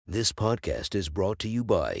This podcast is brought to you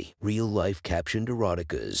by Real Life Captioned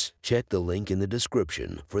Eroticas. Check the link in the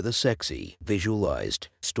description for the sexy, visualized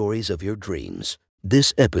stories of your dreams.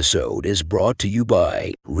 This episode is brought to you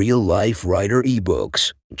by Real Life Writer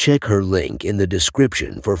eBooks. Check her link in the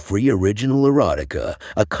description for free original erotica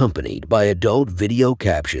accompanied by adult video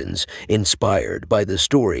captions inspired by the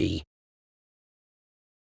story.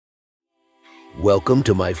 Welcome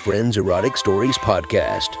to my friend's Erotic Stories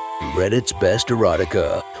podcast, Reddit's Best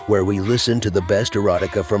Erotica, where we listen to the best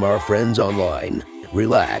erotica from our friends online.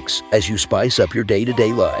 Relax as you spice up your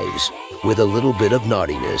day-to-day lives with a little bit of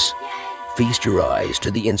naughtiness. Feast your eyes to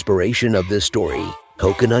the inspiration of this story,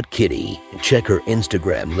 Coconut Kitty. Check her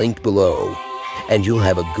Instagram linked below, and you'll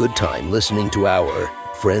have a good time listening to our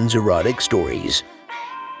friends' erotic stories.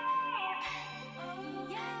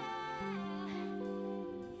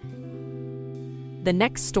 The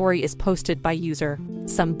next story is posted by user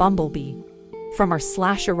Some Bumblebee from our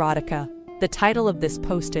 /erotica. The title of this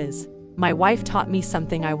post is My Wife Taught Me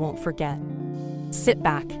Something I Won't Forget. Sit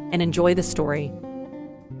back and enjoy the story.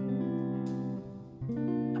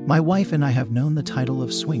 My wife and I have known the title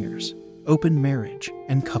of swingers, open marriage,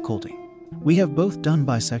 and cuckolding. We have both done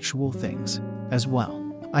bisexual things as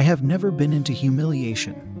well. I have never been into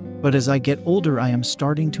humiliation, but as I get older I am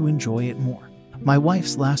starting to enjoy it more. My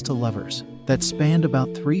wife's last 2 lovers that spanned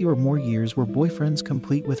about 3 or more years were boyfriends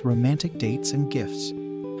complete with romantic dates and gifts.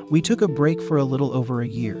 We took a break for a little over a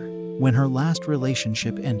year when her last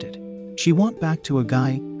relationship ended. She went back to a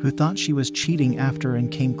guy who thought she was cheating after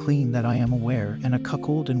and came clean that I am aware and a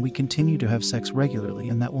cuckold, and we continue to have sex regularly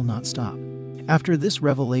and that will not stop. After this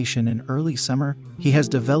revelation in early summer, he has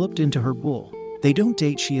developed into her bull. They don't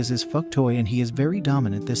date, she is his fuck toy and he is very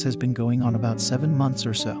dominant. This has been going on about 7 months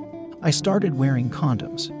or so. I started wearing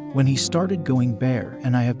condoms when he started going bare,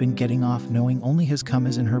 and I have been getting off knowing only his cum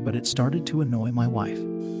is in her, but it started to annoy my wife.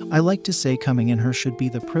 I like to say coming in her should be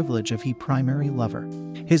the privilege of he primary lover.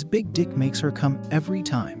 His big dick makes her come every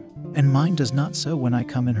time, and mine does not, so when I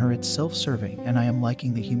come in her it's self-serving and I am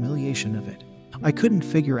liking the humiliation of it. I couldn't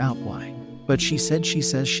figure out why, but she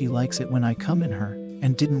says she likes it when I come in her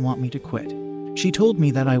and didn't want me to quit. She told me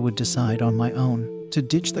that I would decide on my own to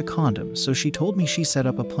ditch the condoms, so she told me she set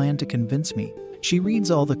up a plan to convince me. She reads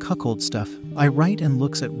all the cuckold stuff I write and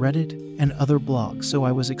looks at Reddit and other blogs, so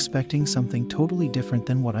I was expecting something totally different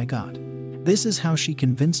than what I got. This is how she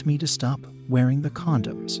convinced me to stop wearing the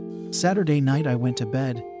condoms. Saturday night I went to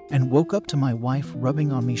bed and woke up to my wife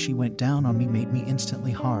rubbing on me. She went down on me, made me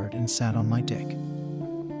instantly hard, and sat on my dick.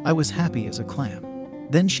 I was happy as a clam.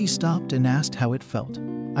 Then she stopped and asked how it felt.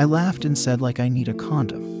 I laughed and said like I need a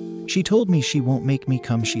condom. She told me she won't make me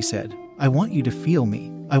come. She said, I want you to feel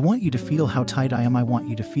me. I want you to feel how tight I am. I want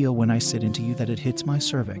you to feel when I sit into you that it hits my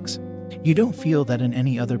cervix. You don't feel that in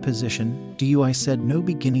any other position, do you? I said no,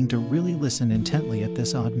 beginning to really listen intently at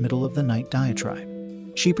this odd middle of the night diatribe.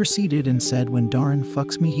 She proceeded and said, when Darren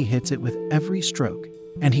fucks me he hits it with every stroke,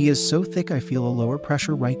 and he is so thick I feel a lower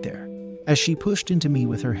pressure right there. As she pushed into me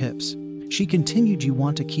with her hips, she continued, you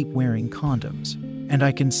want to keep wearing condoms, and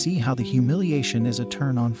I can see how the humiliation is a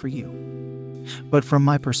turn on for you. But from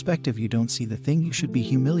my perspective you don't see the thing you should be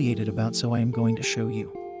humiliated about, so I am going to show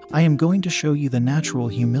you. I am going to show you the natural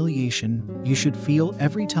humiliation you should feel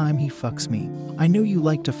every time he fucks me. I know you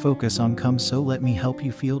like to focus on cum, so let me help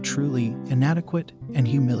you feel truly inadequate and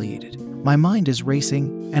humiliated. My mind is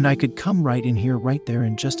racing, and I could come right in here right there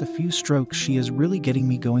in just a few strokes. She is really getting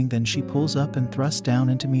me going. Then she pulls up and thrusts down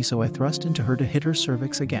into me, so I thrust into her to hit her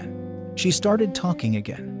cervix again. She started talking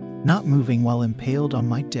again, not moving while impaled on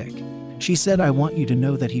my dick. She said, I want you to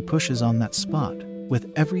know that he pushes on that spot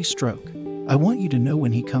with every stroke. I want you to know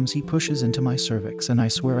when he comes he pushes into my cervix, and I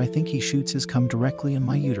swear I think he shoots his cum directly in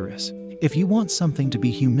my uterus. If you want something to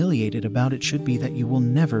be humiliated about, it should be that you will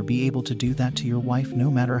never be able to do that to your wife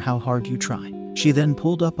no matter how hard you try. She then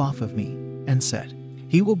pulled up off of me and said,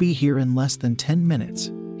 he will be here in less than 10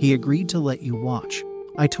 minutes. He agreed to let you watch.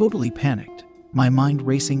 I totally panicked, my mind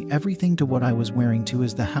racing. Everything to what I was wearing, to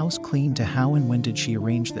is the house clean, to how and when did she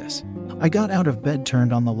arrange this. I got out of bed,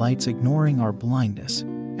 turned on the lights, ignoring our blindness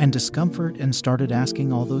and discomfort, and started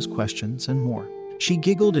asking all those questions and more. She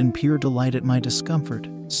giggled in pure delight at my discomfort,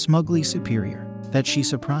 smugly superior, that she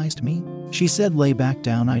surprised me. She said, lay back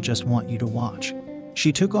down, I just want you to watch.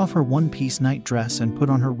 She took off her one-piece night dress and put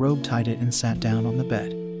on her robe, tied it, and sat down on the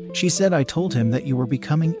bed. She said, I told him that you were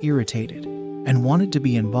becoming irritated and wanted to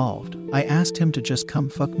be involved. I asked him to just come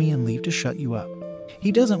fuck me and leave to shut you up.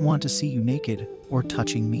 He doesn't want to see you naked or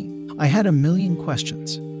touching me. I had a million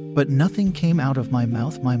questions, but nothing came out of my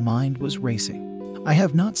mouth. My mind was racing. I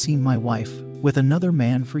have not seen my wife with another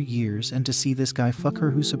man for years, and to see this guy fuck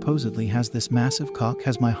her who supposedly has this massive cock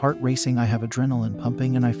has my heart racing. I have adrenaline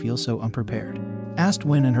pumping and I feel so unprepared. Asked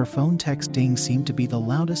when, and her phone text ding seemed to be the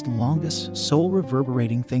loudest, longest, soul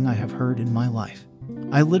reverberating thing I have heard in my life.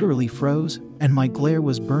 I literally froze, and my glare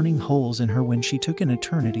was burning holes in her when she took an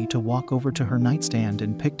eternity to walk over to her nightstand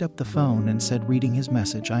and picked up the phone and said, reading his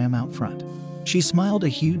message, "I am out front." She smiled a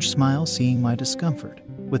huge smile seeing my discomfort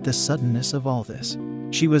with the suddenness of all this.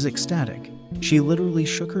 She was ecstatic. She literally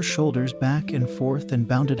shook her shoulders back and forth and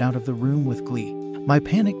bounded out of the room with glee. My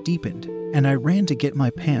panic deepened, and I ran to get my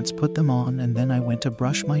pants, put them on, and then I went to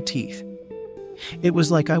brush my teeth. It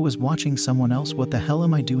was like I was watching someone else. What the hell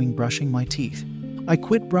am I doing brushing my teeth? I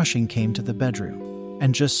quit brushing, came to the bedroom,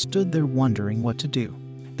 and just stood there wondering what to do.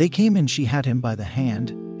 They came in, she had him by the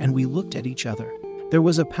hand, and we looked at each other. There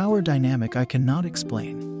was a power dynamic I cannot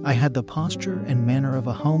explain. I had the posture and manner of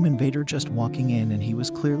a home invader just walking in, and he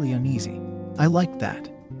was clearly uneasy. I liked that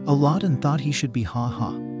a lot and thought he should be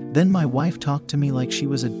ha-ha. Then my wife talked to me like she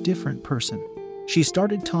was a different person. She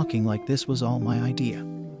started talking like this was all my idea.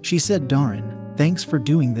 She said, "Darren, thanks for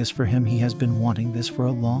doing this for him. He has been wanting this for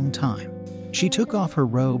a long time." She took off her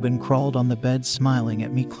robe and crawled on the bed smiling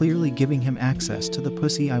at me, clearly giving him access to the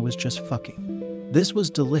pussy I was just fucking. This was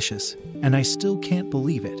delicious, and I still can't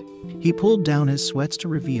believe it. He pulled down his sweats to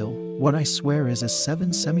reveal what I swear is a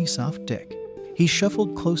 7 semi-soft dick. He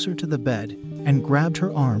shuffled closer to the bed and grabbed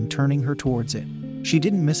her arm, turning her towards it. She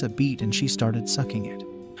didn't miss a beat and she started sucking it.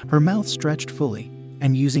 Her mouth stretched fully,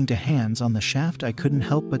 and using two hands on the shaft, I couldn't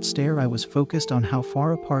help but stare. I was focused on how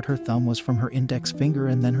far apart her thumb was from her index finger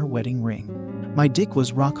and then her wedding ring. My dick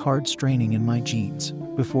was rock hard, straining in my jeans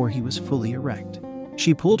before he was fully erect.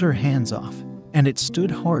 She pulled her hands off, and it stood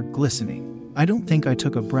hard, glistening. I don't think I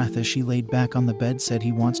took a breath as she laid back on the bed, said,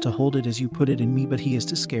 "He wants to hold it as you put it in me, but he is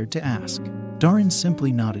too scared to ask." Darren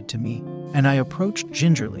simply nodded to me, and I approached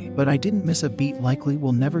gingerly, but I didn't miss a beat. Likely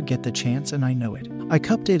will never get the chance, and I know it. I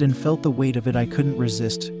cupped it and felt the weight of it. I couldn't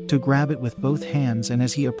resist to grab it with both hands, and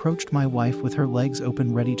as he approached my wife with her legs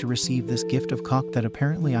open, ready to receive this gift of cock that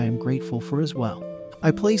apparently I am grateful for as well,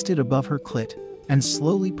 I placed it above her clit and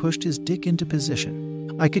slowly pushed his dick into position.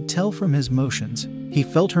 I could tell from his motions he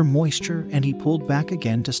felt her moisture, and he pulled back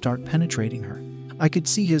again to start penetrating her. I could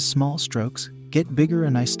see his small strokes get bigger,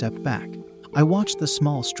 and I stepped back. I watched the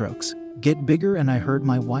small strokes get bigger, and I heard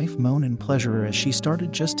my wife moan in pleasure as she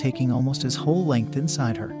started just taking almost his whole length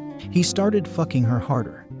inside her. He started fucking her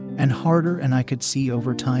harder and harder, and I could see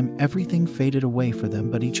over time everything faded away for them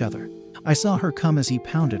but each other. I saw her come as he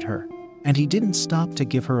pounded her, and he didn't stop to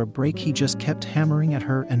give her a break. He just kept hammering at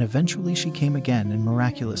her, and eventually she came again, and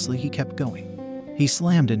miraculously he kept going. He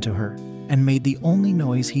slammed into her and made the only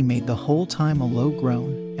noise he made the whole time, a low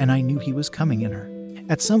groan, and I knew he was coming in her.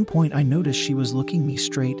 At some point I noticed she was looking me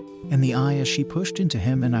straight in the eye as she pushed into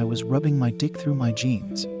him, and I was rubbing my dick through my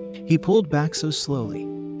jeans. He pulled back so slowly,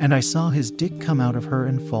 and I saw his dick come out of her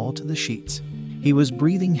and fall to the sheets. He was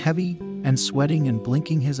breathing heavy and sweating and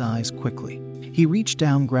blinking his eyes quickly. He reached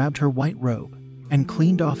down, grabbed her white robe, and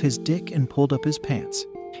cleaned off his dick and pulled up his pants.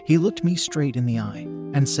 He looked me straight in the eye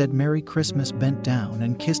and said, "Merry Christmas," bent down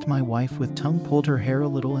and kissed my wife with tongue, pulled her hair a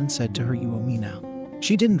little and said to her, "You owe me now."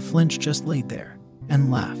 She didn't flinch, just laid there and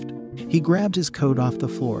laughed. He grabbed his coat off the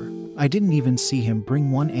floor. I didn't even see him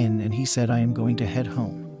bring one in, and he said, "I am going to head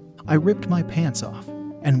home." I ripped my pants off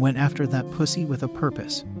and went after that pussy with a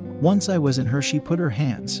purpose. Once I was in her, she put her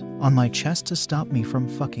hands on my chest to stop me from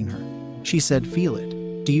fucking her. She said, "Feel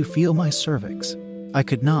it. Do you feel my cervix?" I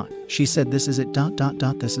could not. She said, "This is it, ...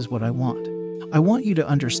 This is what I want. I want you to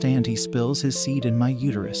understand." He spills his seed in my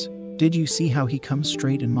uterus. Did you see how he comes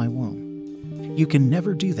straight in my womb? You can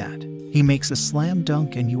never do that. He makes a slam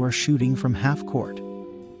dunk and you are shooting from half court.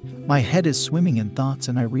 My head is swimming in thoughts,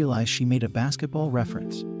 and I realize she made a basketball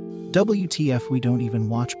reference. WTF, we don't even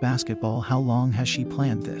watch basketball. How long has she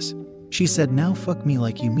planned this? She said, "Now fuck me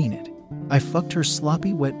like you mean it." I fucked her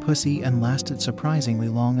sloppy wet pussy and lasted surprisingly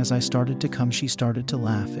long. As I started to come, she started to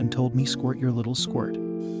laugh and told me, "Squirt your little squirt.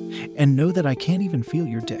 And know that I can't even feel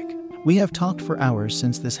your dick." We have talked for hours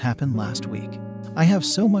since this happened last week. I have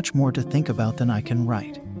so much more to think about than I can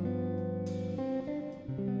write.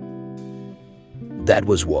 That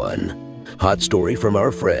was one hot story from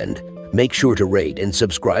our friend. Make sure to rate and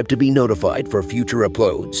subscribe to be notified for future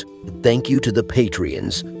uploads. Thank you to the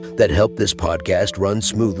Patreons that help this podcast run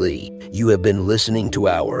smoothly. You have been listening to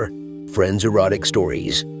our Friends Erotic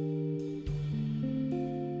Stories.